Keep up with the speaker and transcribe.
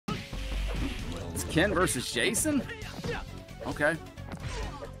It's Ken versus Jason? Okay.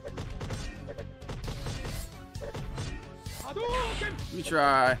 Let me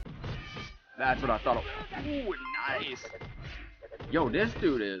try. That's what I thought. Ooh, nice. Yo, this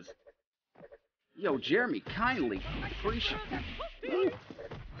dude is. Yo, Jeremy, kindly. Appreciate it.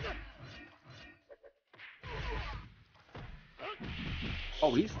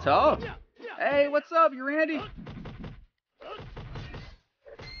 Oh, he's tough. Hey, what's up? You Randy?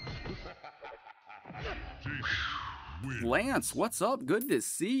 Lance, what's up? Good to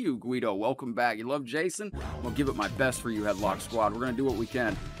see you, Guido. Welcome back. You love Jason? We'll give it my best for you, Headlock Squad. We're going to do what we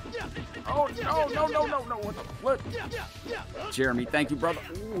can. Oh, no. What? Jeremy, thank you, brother.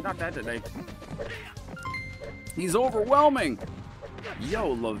 Ooh, not that today. He's overwhelming.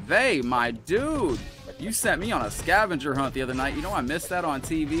 Yo, LeVay, my dude. You sent me on a scavenger hunt the other night. You know, I missed that on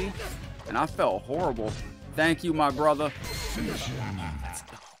TV, and I felt horrible. Thank you, my brother.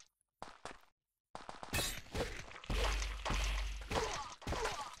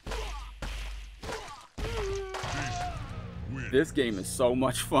 This game is so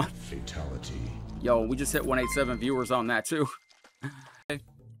much fun. Fatality. Yo, we just hit 187 viewers on that too. Get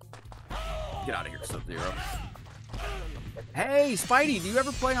out of here, Sub-Zero. Hey, Spidey, do you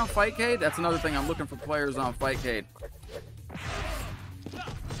ever play on Fightcade? That's another thing. I'm looking for players on Fightcade.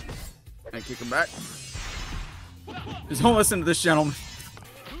 And kick him back. Just don't listen to this gentleman.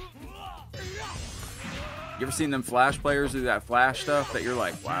 You ever seen them Flash players do that Flash stuff that you're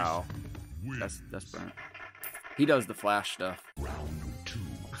like, wow, that's brilliant. He does the Flash stuff. Round 2,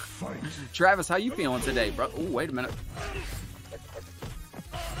 fight. Travis, how you feeling today, bro? Oh, wait a minute.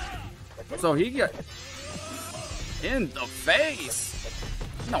 So he got in the face.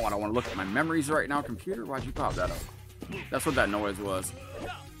 No, I don't want to look at my memories right now, computer. Why'd you pop that up? That's what that noise was.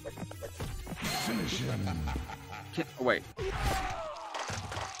 Oh, wait.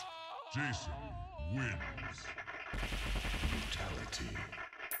 Jason wins. Brutality.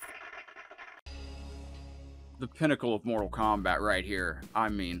 The pinnacle of Mortal Kombat right here. I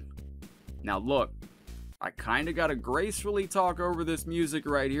mean, now look, I kind of got to gracefully talk over this music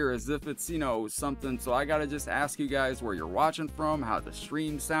right here as if it's, you know, something. So I got to just ask you guys where you're watching from, how the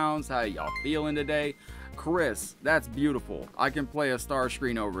stream sounds, how y'all feeling today. Chris, that's beautiful. I can play a star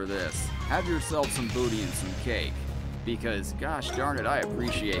screen over this. Have yourself some booty and some cake. Because, gosh darn it, I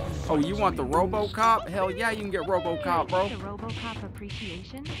appreciate it. Oh, you want the RoboCop? Hell yeah, you can get RoboCop, bro. The RoboCop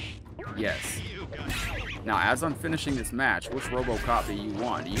appreciation? Yes. Now, as I'm finishing this match, which RoboCop do you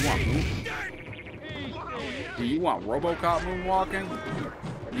want? Do you want RoboCop moonwalking?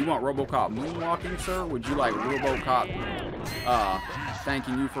 Do you want RoboCop moonwalking, sir? Would you like RoboCop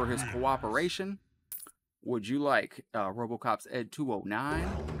thanking you for his cooperation? Would you like RoboCop's Ed 209?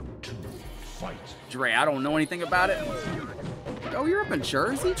 Dre, I don't know anything about it. Oh, you're up in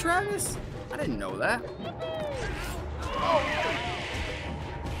Jersey, Travis? I didn't know that.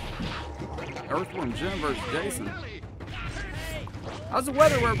 Earthworm Jim versus Jason. How's the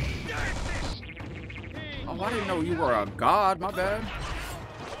weather? Oh, I didn't know you were a god. My bad.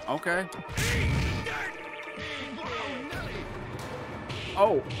 Okay.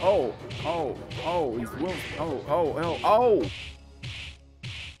 Oh. He's Will. Oh.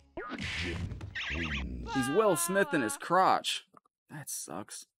 He's Will Smith in his crotch. That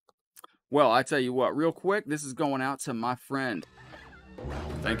sucks. Well, I tell you what, real quick, this is going out to my friend.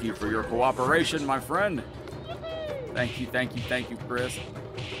 Thank you for your cooperation, my friend. Thank you, Chris.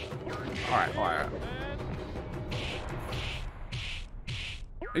 All right.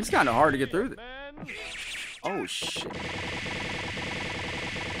 It's kind of hard to get through this. Oh, shit.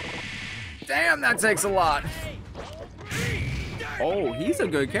 Damn, that takes a lot. Oh, he's a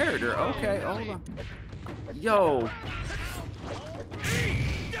good character. Okay, hold on. Yo.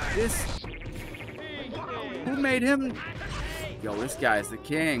 Who made him? Yo, this guy is the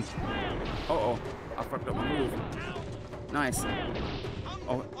king. Uh-oh. I fucked up my move. Nice.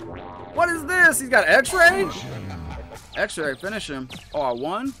 Oh. What is this? He's got X-ray? X-ray, finish him. Oh, I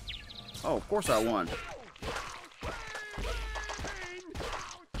won? Oh, of course I won.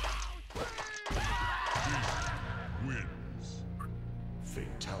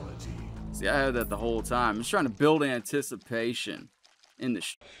 Fatality. See, I had that the whole time. I'm just trying to build anticipation in the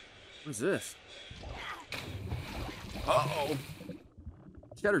what is this? Uh-oh.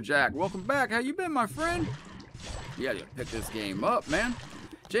 Cheddar Jack, welcome back. How you been, my friend? You gotta pick this game up, man.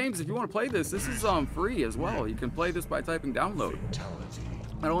 James, if you want to play this is free as well. You can play this by typing download.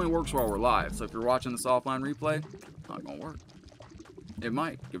 That only works while we're live, so if you're watching this offline replay, it's not gonna work. It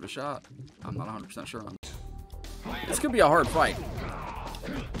might. Give it a shot. I'm not 100% sure on this. This could be a hard fight.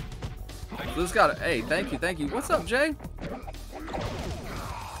 So this got hey, thank you. What's up, Jay?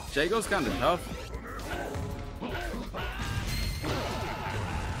 Jay goes kind of tough.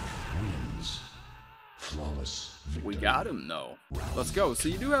 We got him, though. Let's go. So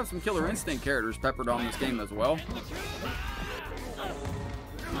you do have some Killer Instinct characters peppered on this game as well.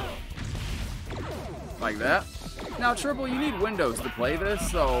 Like that. Now, Triple, you need Windows to play this,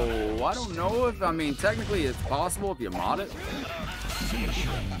 so I don't know if, I mean, technically it's possible if you mod it.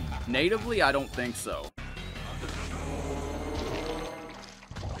 Natively, I don't think so.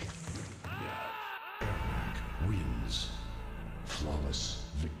 Wins. Flawless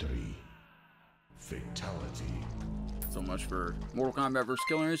victory. Fatality. So much for Mortal Kombat vs.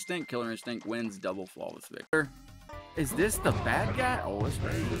 Killer Instinct. Killer Instinct wins double flawless victory. Is this the bad guy? Oh, it's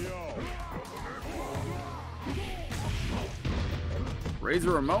crazy.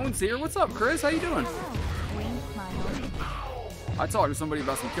 Razor Ramon's here. What's up, Chris? How you doing? I talked to somebody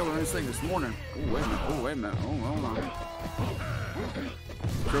about some Killer Instinct this morning. Oh, wait a minute. Oh, wait a minute. Oh, hold on.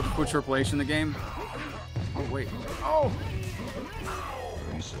 Put Triple H in the game. Oh, wait. Oh!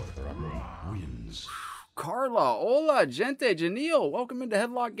 Wins. Carla, hola, gente, Janelle. Welcome into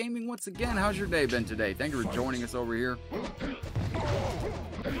Headlock Gaming once again. How's your day been today? Thank you for joining us over here. Okay.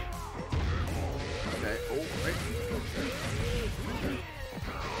 Oh, wait.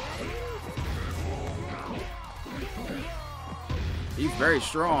 He's very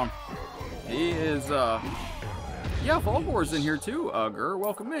strong. He is, yeah, Falcor's in here too, Gur.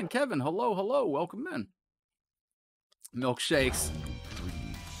 Welcome in. Kevin, hello, hello. Welcome in. Milkshakes.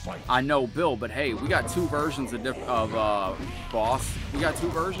 I know, Bill, but hey, we got two versions of Boss. We got two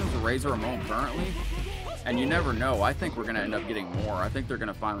versions of Razor Ramon currently, and you never know. I think we're going to end up getting more. I think they're going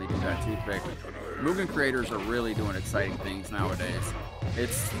to finally do that toothpick. Mugen creators are really doing exciting things nowadays.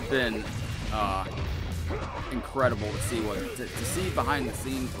 It's been incredible to see to see behind the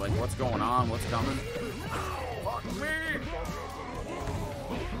scenes, like what's going on, what's coming. Fuck me!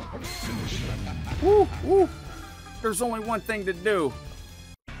 Woo, woo! There's only one thing to do.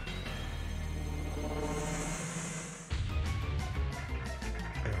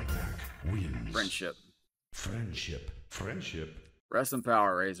 Wins. Friendship. Friendship. Friendship. Rest in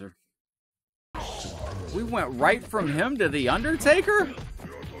power, Razor. We went right from him to the Undertaker?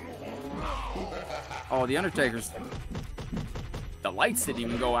 Oh, the Undertaker's... The lights didn't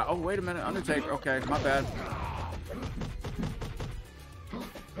even go out. Oh, wait a minute. Undertaker. Okay, my bad.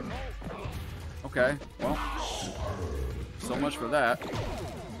 Okay, well. So much for that.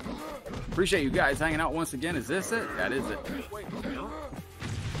 Appreciate you guys hanging out once again. Is this it? That is it.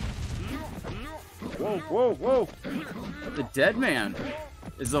 Whoa, whoa, whoa. The dead man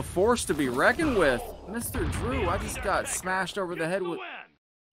is a force to be reckoned with. Mr. Drew, I just got smashed over the head with...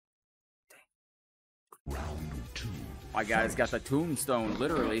 My guy's got the tombstone,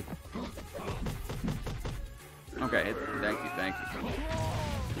 literally. Okay, thank you, thank you.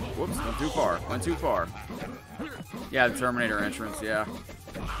 Whoops, went too far, went too far. Yeah, the Terminator entrance, yeah.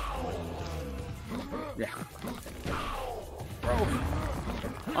 Yeah. Bro,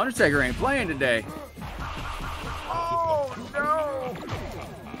 Undertaker ain't playing today. Oh, no!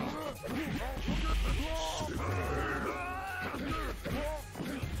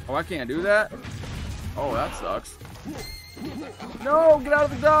 Oh, I can't do that? Oh, that sucks. No, get out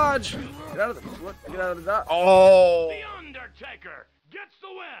of the dodge! Get out of the... What? Get out of the dodge. Oh! The Undertaker gets the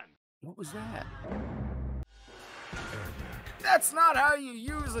win! What was that? That's not how you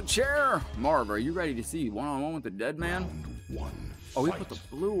use a chair! Marv, are you ready to see one-on-one with the dead man? Oh, he put the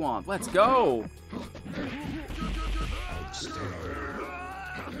blue on. Let's go!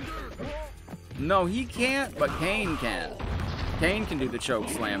 No, he can't, but Kane can. Kane can do the choke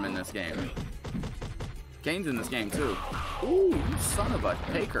slam in this game. Kane's in this game, too. Ooh, you son of a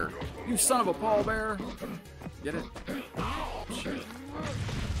taker. You son of a pallbearer. Get it? Shit.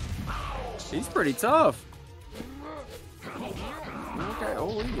 He's pretty tough. Okay,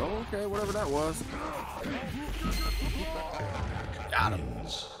 oh, okay, whatever that was. Got him.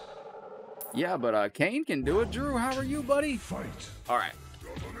 Yeah, but Kane can do it. Drew, how are you, buddy? All right.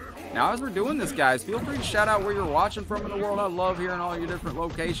 Now, as we're doing this, guys, feel free to shout out where you're watching from in the world. I love hearing all your different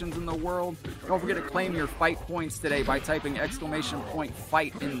locations in the world. Don't forget to claim your fight points today by typing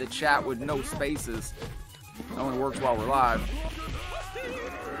 !fight in the chat with no spaces. That only works while we're live.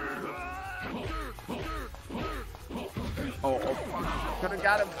 Oh, could have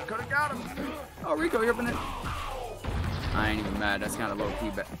got him. Could have got him. Oh, Rico, you're up in it. I ain't even mad. That's kind of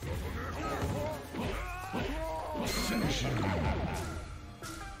low-key, but...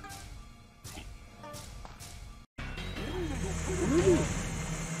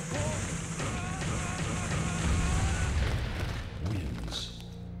 Wins.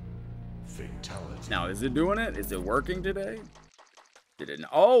 Fatality. Now, is it doing it? Is it working today? Did it?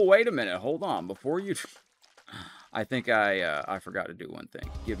 Oh, wait a minute. Hold on. Before you... I think I forgot to do one thing.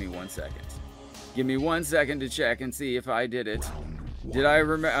 Give me 1 second. Give me 1 second to check and see if I did it. Did I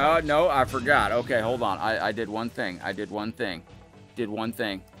remember? No, I forgot. Okay, hold on. I did one thing. I did one thing. Did one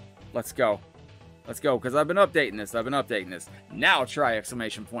thing. Let's go. Let's go, because I've been updating this. I've been updating this. Now try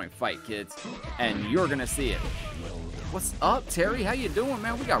exclamation point fight, kids. And you're going to see it. What's up, Terry? How you doing,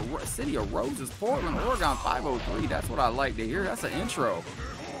 man? We got City of Roses, Portland, Oregon 503. That's what I like to hear. That's an intro.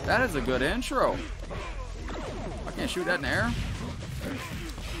 That is a good intro. I can't shoot that in the air.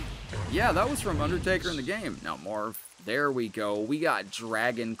 Yeah, that was from Undertaker in the game. Now, Marv, there we go. We got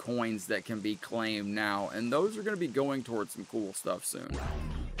dragon coins that can be claimed now, and those are going to be going towards some cool stuff soon.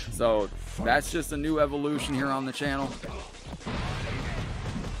 So, that's just a new evolution here on the channel.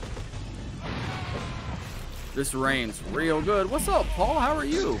 This rain's real good. What's up, Paul? How are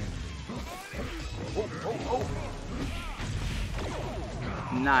you? Oh, oh,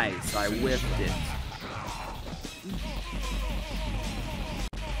 oh. Nice. I whiffed it.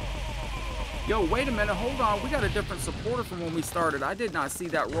 Yo, wait a minute. Hold on. We got a different supporter from when we started. I did not see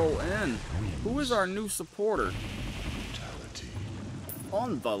that roll in. Who is our new supporter?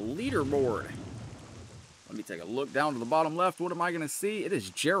 On the leaderboard. Let me take a look down to the bottom left. What am I going to see? It is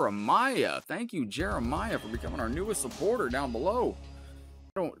Jeremiah. Thank you, Jeremiah, for becoming our newest supporter down below.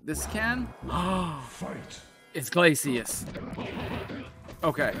 This can? Fight. It's Glacius.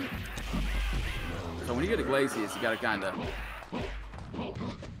 Okay. So when you get a Glacius, you got to kind of...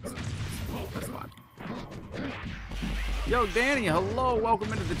 That's fine. Yo, Danny, hello.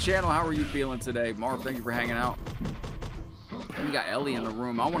 Welcome into the channel. How are you feeling today? Marv, thank you for hanging out. We got Ellie in the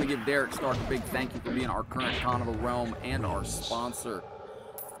room. I want to give Derek Stark a big thank you for being our current Con of the Realm and our sponsor.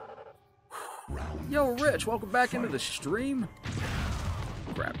 Yo, Rich, welcome back into the stream.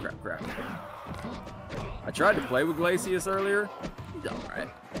 Crap. I tried to play with Glacius earlier. He's alright.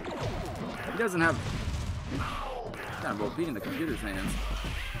 He doesn't have kind of OP in the computer's hands.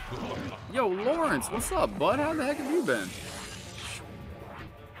 Yo, Lawrence, what's up, bud? How the heck have you been?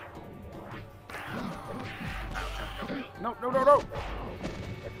 No. Oh,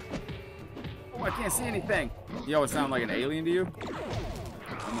 I can't see anything. Yo, it sound like an alien to you?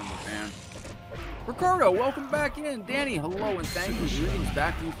 I'm a fan. Ricardo, welcome back in. Danny, hello, and thank you. Greetings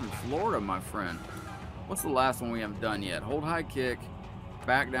back to you from Florida, my friend. What's the last one we haven't done yet? Hold high kick,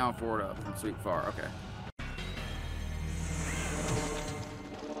 back down, forward up from sweep far. Okay.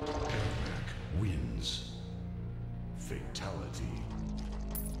 Wins. Fatality.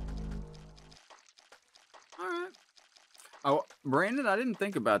 All right. Oh, Brandon, I didn't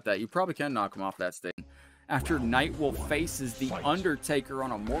think about that. You probably can knock him off that stage. After Nightwolf faces the Undertaker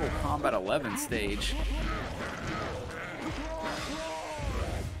on a Mortal Kombat 11 stage.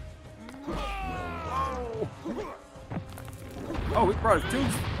 Oh, he brought his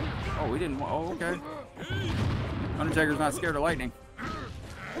tubes. Oh, we didn't. Oh, okay. Undertaker's not scared of lightning.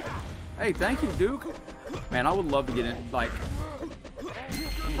 Hey, thank you, Duke. Man, I would love to get in, like,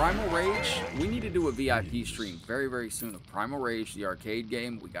 Primal Rage. We need to do a VIP stream very, very soon of Primal Rage, the arcade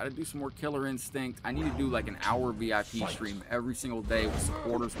game. We got to do some more Killer Instinct. I need to do like an hour VIP stream every single day with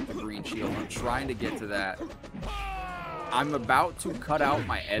supporters with the green shield. I'm trying to get to that. I'm about to cut out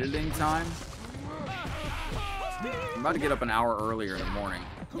my editing time. I'm about to get up an hour earlier in the morning.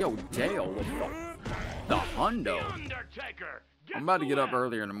 Yo, Dale, the hundo. I'm about to get up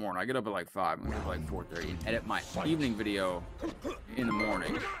earlier in the morning. I get up at like 5. I'm going to get up at like 4:30 and edit my evening video in the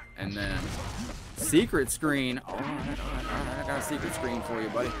morning. And then secret screen. All right. I got a secret screen for you,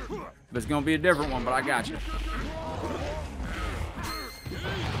 buddy. But it's going to be a different one, but I got you.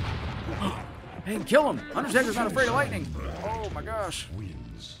 Hey, kill him. Undertaker's not afraid of lightning. Oh, my gosh.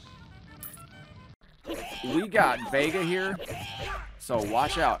 We got Vega here, so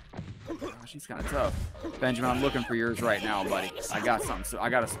watch out. Gosh, he's kind of tough. Benjamin, I'm looking for yours right now, buddy. I got something. So I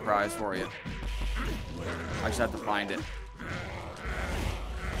got a surprise for you. I just have to find it.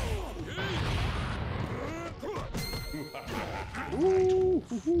 Ooh,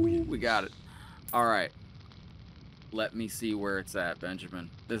 we got it. All right. Let me see where it's at, Benjamin.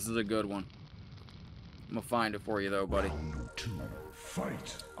 This is a good one. I'm gonna find it for you, though, buddy.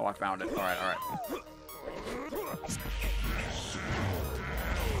 Fight. Oh, I found it. All right.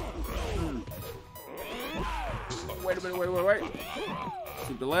 Wait a minute, wait.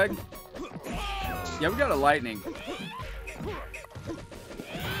 Keep the leg. Yeah, we got a lightning.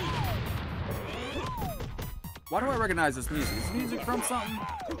 Why do I recognize this music? Is this music from something?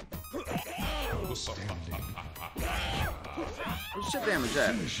 What's shit damage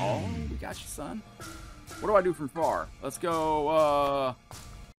at? Oh, we got you, son. What do I do from far? Let's go,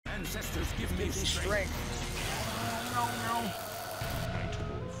 Ancestors give me strength. No.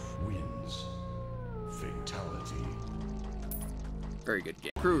 Nightwolf wins. Fatality. Very good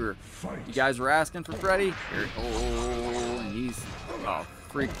game. Kruger. You guys were asking for Freddy? Here. Oh, and he's a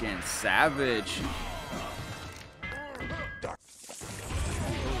freaking savage.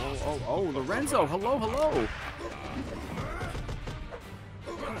 Oh, Lorenzo. Hello, hello.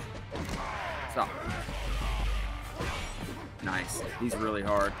 Stop. Nice. He's really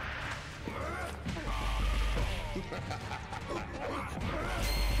hard.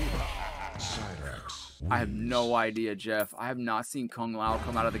 I have no idea, Jeff. I have not seen Kung Lao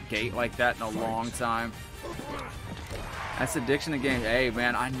come out of the gate like that in a long time. That's addiction to games. Hey,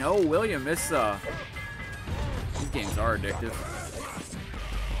 man, I know, William. These games are addictive.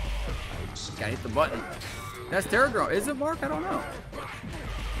 Gotta hit the button. That's Terragirl. Is it, Mark? I don't know.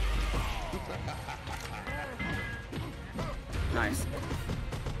 Nice.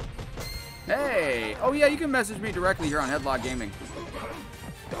 Hey! Oh yeah, you can message me directly here on Headlock Gaming.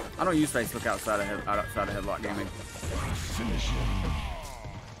 I don't use Facebook outside of Headlock Gaming.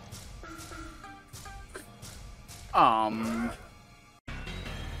 Oh.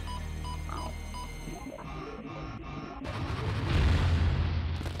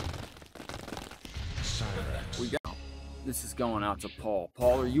 We got. This is going out to Paul.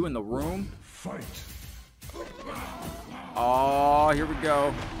 Paul, are you in the room? Fight. Oh, here we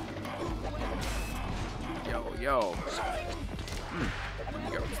go. Yo. There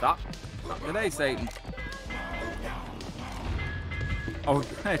you go. Stop. Not today, Satan. Oh,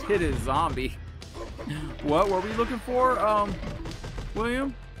 that hit his zombie. What were we looking for,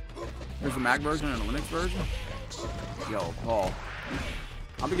 William? There's a Mac version and a Linux version. Yo, Paul.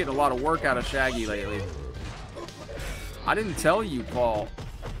 I've been getting a lot of work out of Shaggy lately. I didn't tell you, Paul.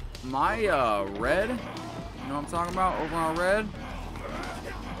 My, Red, you know what I'm talking about, over on Red?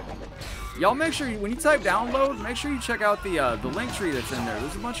 Y'all make sure, when you type download, make sure you check out the link tree that's in there.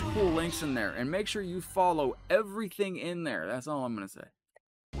 There's a bunch of cool links in there. And make sure you follow everything in there. That's all I'm going to say.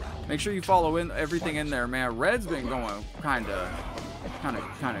 Make sure you follow everything in there, man. Red's been going kind of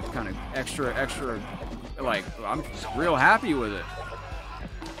extra, like, I'm real happy with it.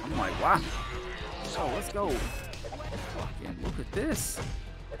 I'm like, wow. So let's go. Fucking look at this.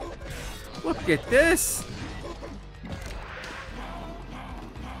 Look at this.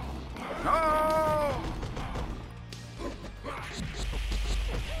 No!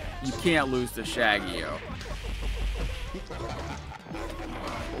 You can't lose to Shaggy, yo.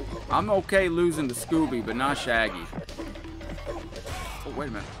 I'm okay losing to Scooby, but not Shaggy. Oh, wait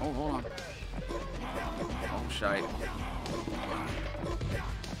a minute. Oh, hold on. Oh, shite.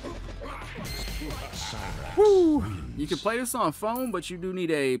 Woo! You can play this on phone, but you do need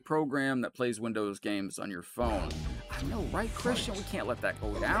a program that plays Windows games on your phone. I know, right, Christian? We can't let that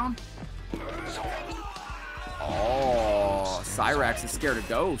go down. Oh, Cyrax is scared of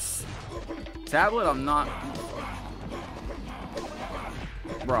ghosts. Tablet, I'm not.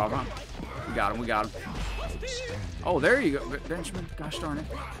 Bro, we got him. Oh, there you go, Benjamin. Gosh darn it.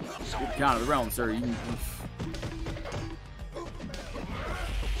 Good count of the realm, sir. You can...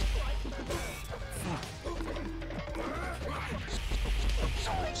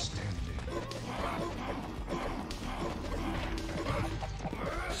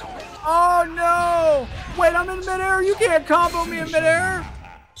 Oh no! Wait, I'm in midair. You can't combo me in midair.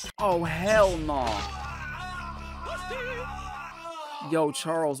 Oh hell no! Yo,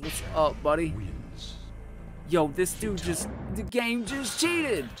 Charles, what's up, buddy? Yo, this dude the game just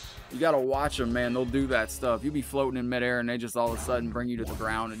cheated. You gotta watch them, man. They'll do that stuff. You be floating in midair and they just all of a sudden bring you to the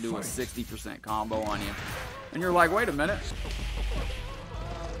ground and do a 60% combo on you. And you're like, wait a minute.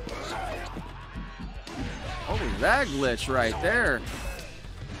 Oh, that glitch right there.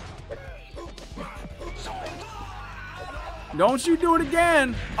 Don't you do it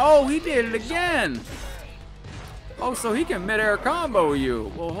again. Oh, he did it again. Oh, so he can mid-air combo you.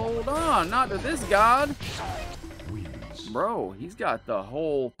 Well, hold on. Not to this god. Bro, he's got the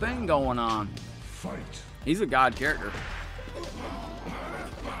whole thing going on. He's a god character.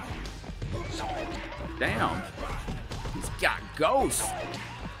 Damn. He's got ghosts.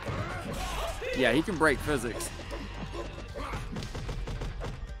 Yeah, he can break physics.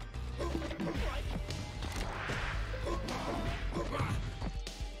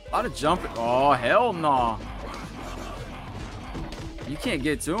 A lot of jumping. Oh, hell no. You can't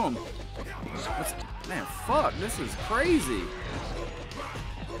get to him. Man, fuck. This is crazy.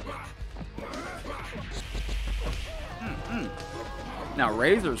 Now,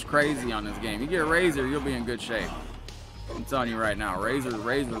 Razor's crazy on this game. You get Razor, you'll be in good shape. I'm telling you right now. Razor's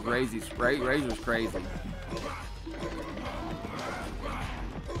crazy. Razor's crazy.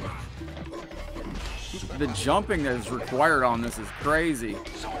 The jumping that is required on this is crazy.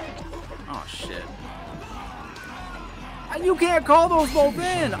 Oh, shit. You can't call those both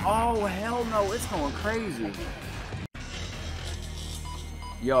in. Oh, hell no. It's going crazy.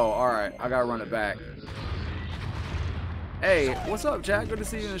 Yo, alright. I gotta run it back. Hey, what's up, chat? Good to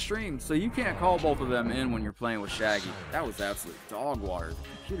see you in the stream. So you can't call both of them in when you're playing with Shaggy. That was absolute dog water. The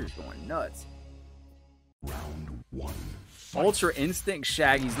computer's going nuts. Round 1. Ultra Instinct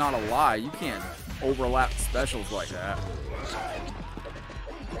Shaggy's not a lie. You can't overlap specials like that.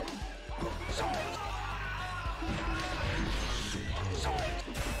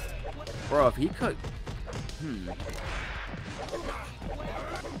 Bro, if he could...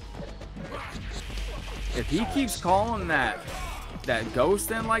 If he keeps calling that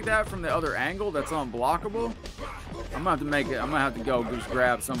ghost in like that from the other angle that's unblockable, I'm gonna have to make it. I'm gonna have to go just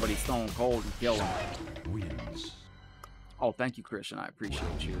grab somebody stone cold and kill him. Wins. Oh, thank you, Christian. I appreciate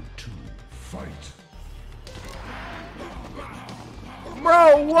you. 2. Fight.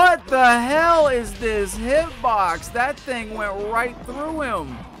 Bro, what the hell is this hitbox? That thing went right through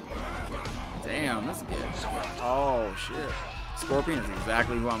him. Damn, this kid. Oh shit. Scorpion is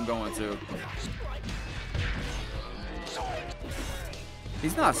exactly who I'm going to.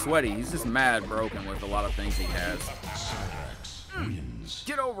 He's not sweaty, he's just mad broken with a lot of things he has. Wins.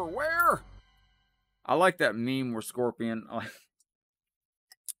 Get over where? I like that meme where Scorpion...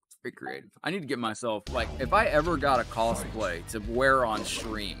 it's pretty creative. I need to get myself... Like, if I ever got a cosplay to wear on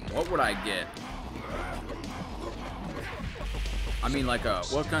stream, what would I get? I mean, like a...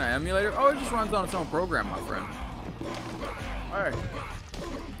 What kind of emulator? Oh, it just runs on its own program, my friend. Alright.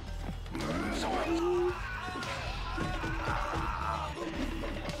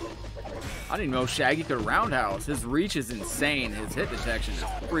 I didn't even know Shaggy could roundhouse. His reach is insane. His hit detection is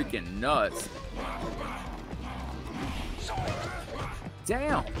freaking nuts.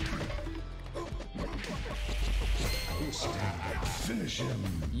 Damn. Finish him.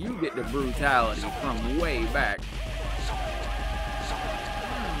 You get the brutality from way back.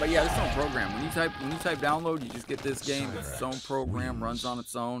 But yeah, it's its own program. When you type download, you just get this game. It's its own program, runs on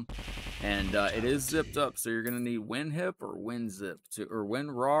its own, and it is zipped up. So you're gonna need WinHip or WinZip or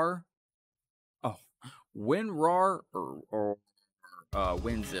WinRAR. Oh, WinRAR or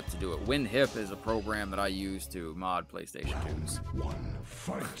WinZip to do it. WinHip is a program that I use to mod PlayStation 2s. 1.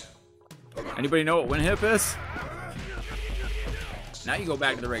 Fight. Anybody know what WinHip is? Now you go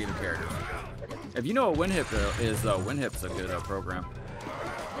back to the regular characters. If you know what WinHip is, WinHip's a good program.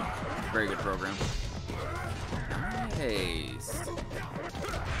 Very good program. Nice.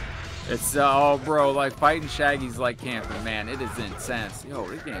 It's, oh, bro, like, fighting Shaggy's like camping, man. It is intense. Yo,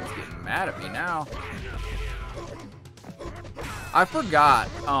 this game's getting mad at me now. I forgot,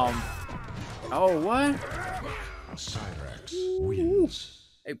 oh, what? Cyrax wins.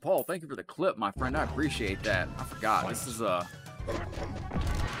 Hey, Paul, thank you for the clip, my friend. I appreciate that. I forgot. This is,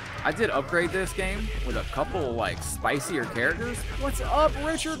 I did upgrade this game with a couple, like, spicier characters. What's up,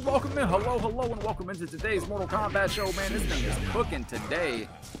 Richard? Welcome in. Hello, hello, and welcome into today's Mortal Kombat show, man. This thing is cooking today.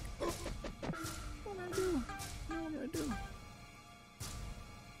 What am I doing? What am I doing?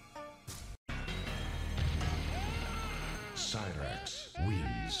 Cyrax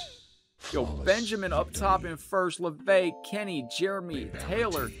wins. Yo, Benjamin up top in first. LeVay, Kenny, Jeremy,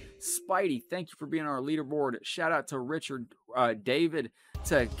 Taylor, Spidey, thank you for being on our leaderboard. Shout out to Richard, David,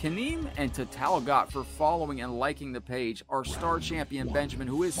 to Kaneem, and to Talgot for following and liking the page. Our star champion, Benjamin,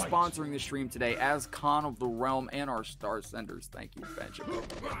 who is sponsoring the stream today as Khan of the Realm, and our star senders. Thank you, Benjamin.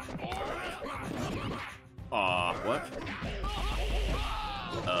 What?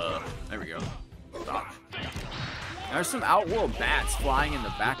 There we go. Stop. There's some Outworld bats flying in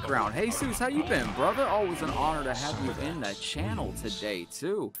the background. Hey, Jesus, how you been, brother? Always an honor to have you in the channel today,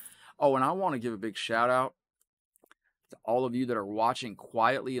 too. Oh, and I want to give a big shout-out to all of you that are watching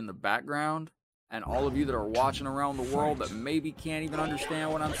quietly in the background, and all of you that are watching around the world that maybe can't even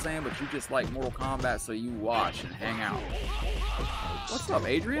understand what I'm saying, but you just like Mortal Kombat, so you watch and hang out. What's up,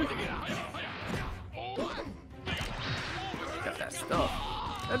 Adrian? Got that stuff.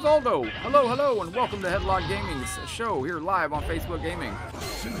 Edvaldo, hello, hello, and welcome to Headlock Gaming's show here live on Facebook Gaming.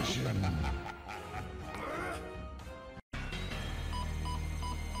 Finish him.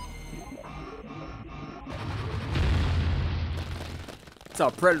 That's how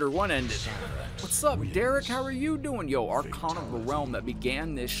Predator 1 ended. What's up, Derek? How are you doing? Yo, our Khan of the Realm that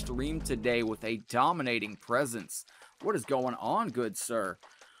began this stream today with a dominating presence. What is going on, good sir?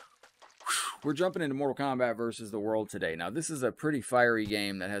 We're jumping into Mortal Kombat versus the World today. Now, this is a pretty fiery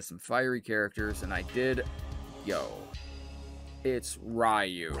game that has some fiery characters, and I did... Yo. It's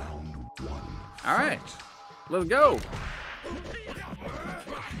Ryu. Alright. Let's go.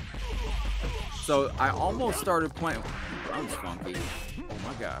 So, I almost started playing... Sounds funky. Oh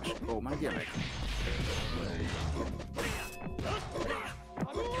my gosh. Oh my gimmick.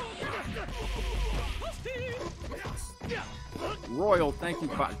 Royal, thank you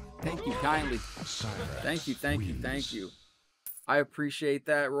kindly. Thank you, thank you, thank you. I appreciate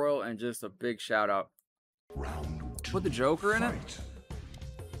that, Royal, and just a big shout out. Put the Joker in it?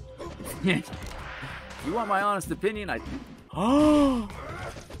 If you want my honest opinion, I'd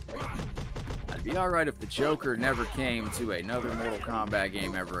be alright if the Joker never came to another Mortal Kombat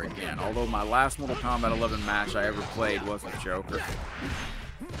game ever again. Although my last Mortal Kombat 11 match I ever played wasn't Joker.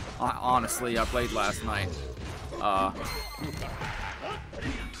 Honestly, I played last night. No.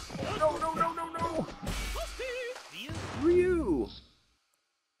 Ryu!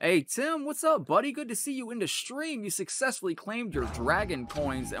 Hey, Tim, what's up, buddy? Good to see you in the stream. You successfully claimed your dragon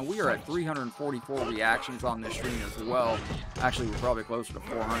coins, and we are at 344 reactions on this stream as well. Actually, we're probably closer to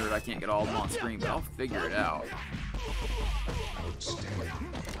 400. I can't get all of them on screen, but I'll figure it out.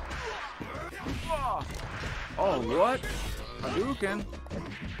 Oh, what? Hadouken.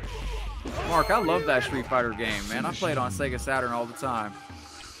 Mark, I love that Street Fighter game, man. I play it on Sega Saturn all the time.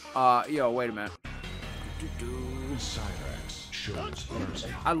 Yo, wait a minute.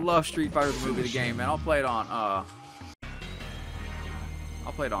 I love Street Fighter the movie, the game, man. I'll play it on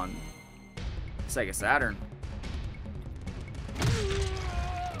Sega Saturn.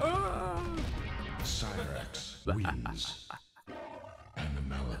 Cyrex wins.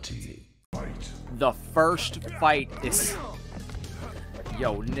 Animality. Fight. The first fight is...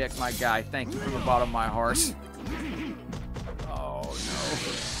 Yo, Nick, my guy, thank you from the bottom of my heart. Oh, no.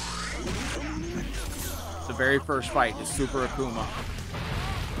 The very first fight is Super Akuma.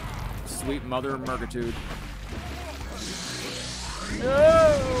 Sweet mother of Murgitude.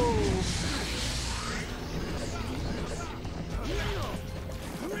 No!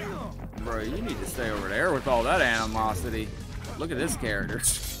 Bro, you need to stay over there with all that animosity. Look at this character.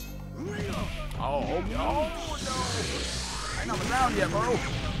 Oh, no! I ain't on the ground yet, bro.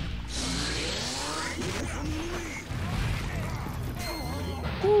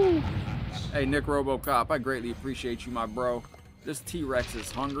 Woo. Hey, Nick RoboCop, I greatly appreciate you, my bro. This T-Rex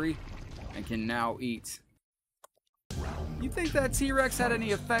is hungry and can now eat. You think that T-Rex had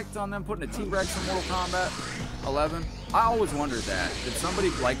any effect on them putting a T-Rex in Mortal Kombat 11? I always wondered that. Did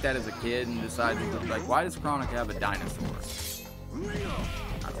somebody like that as a kid and decide to, like, why does Chronic have a dinosaur? I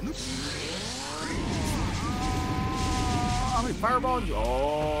don't know. How many fireballs?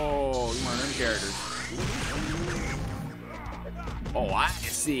 Oh, you one of them characters. Oh, I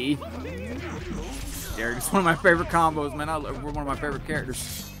see. Derek, it's one of my favorite combos, man. We're one of my favorite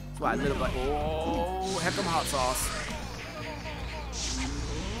characters. That's why I lit up like, oh, heck, I'm hot sauce.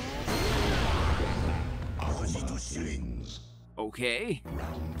 Okay.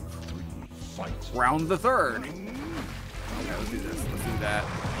 Round the third. Okay, let's do this. Let's do that.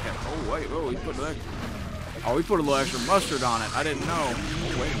 Okay. Oh, wait. Oh, he put that. Oh, we put a little extra mustard on it. I didn't know.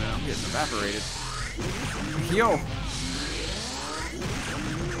 Oh, wait a minute. I'm getting evaporated. Yo.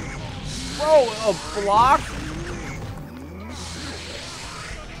 Bro, a block?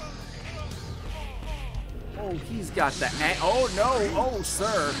 Oh, he's got the... Oh, no. Oh,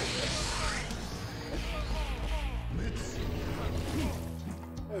 sir.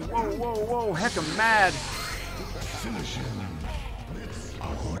 Whoa, whoa, whoa. Heck, I'm mad.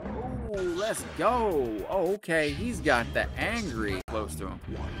 Oh, let's go. Oh, okay. He's got the angry close to him.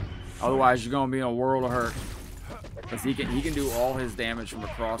 Otherwise, you're going to be in a world of hurt. Because he can do all his damage from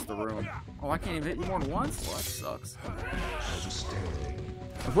across the room. Oh, I can't even hit you more than once? Well, that sucks.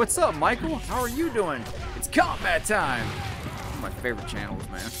 What's up, Michael? How are you doing? It's combat time. One of my favorite channels,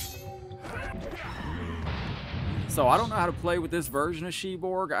 man. So I don't know how to play with this version of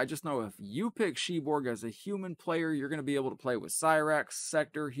Sheborg. I just know if you pick Sheborg as a human player, you're going to be able to play with Cyrax,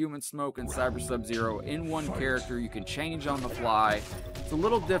 Sector, Human Smoke, and Cyber Sub-Zero in one character. You can change on the fly. It's a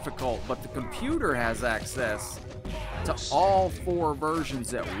little difficult, but the computer has access to all 4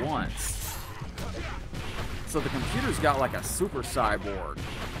 versions at once. So the computer's got like a super cyborg,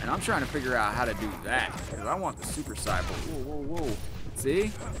 and I'm trying to figure out how to do that, because I want the super cyborg. Whoa, whoa, whoa.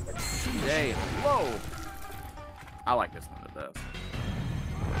 See? Hey, whoa. I like this one the best.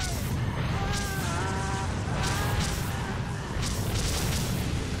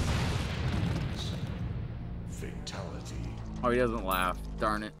 Fatality. Oh, he doesn't laugh.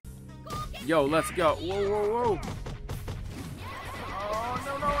 Darn it. Yo, let's go. Whoa, whoa, whoa. Oh,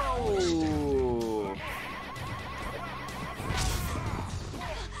 no, no.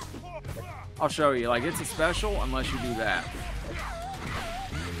 I'll show you. Like, it's a special unless you do that.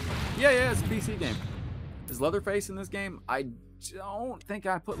 Yeah, it's a PC game. Is Leatherface in this game? I don't think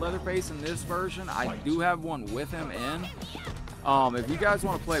I put Leatherface in this version. I do have one with him in. If you guys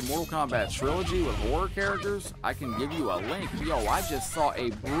want to play Mortal Kombat Trilogy with horror characters, I can give you a link. Yo, I just saw a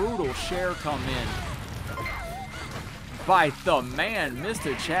brutal share come in by the man,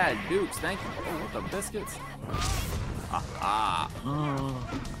 Mr. Chad Dukes. Thank you. Oh, what the biscuits?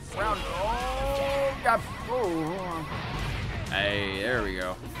 Round. Oh, got. Oh, hold on. Hey, there we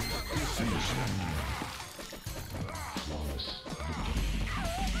go.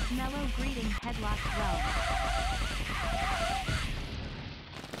 Mellow greeting headlock throw.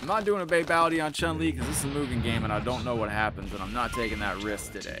 I'm not doing a babality on Chun-Li because this is a Mugen game and I don't know what happens, and I'm not taking that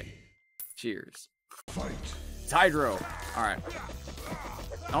risk today. Cheers. Fight. Tidro. Alright.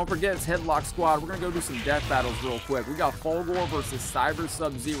 Don't forget it's Headlock Squad. We're going to go do some death battles real quick. We got Fulgor versus Cyber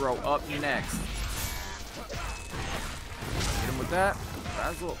Sub-Zero up next. Hit him with that.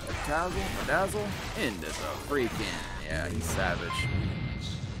 Dazzle, Dazzle. Into the freaking. Yeah, he's savage.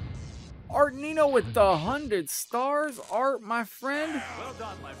 Art Nino with the 100 stars. Art, my friend. Well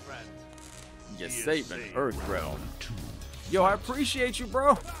done, my friend. You saving Earth Realm. Yo, I appreciate you,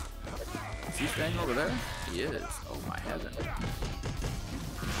 bro. Is he staying over there? He is. Oh, my heaven.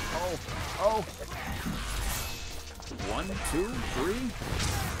 Oh. 1, 2, 3.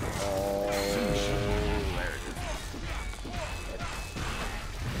 Oh, there it is.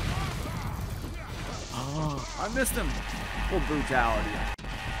 Oh, I missed him. Full brutality.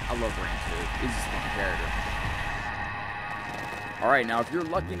 I love Rain too. He's just a fun character. Alright, now if you're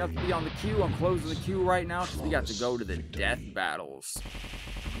lucky enough to be on the queue, I'm closing the queue right now because we got to go to the death battles.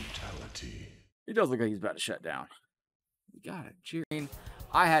 Brutality. He does look like he's about to shut down. We got it. Cheers.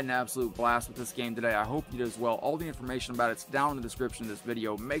 I had an absolute blast with this game today. I hope you did as well. All the information about it's down in the description of this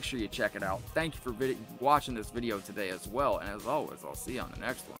video. Make sure you check it out. Thank you for watching this video today as well. And as always, I'll see you on the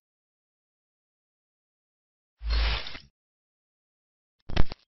next one.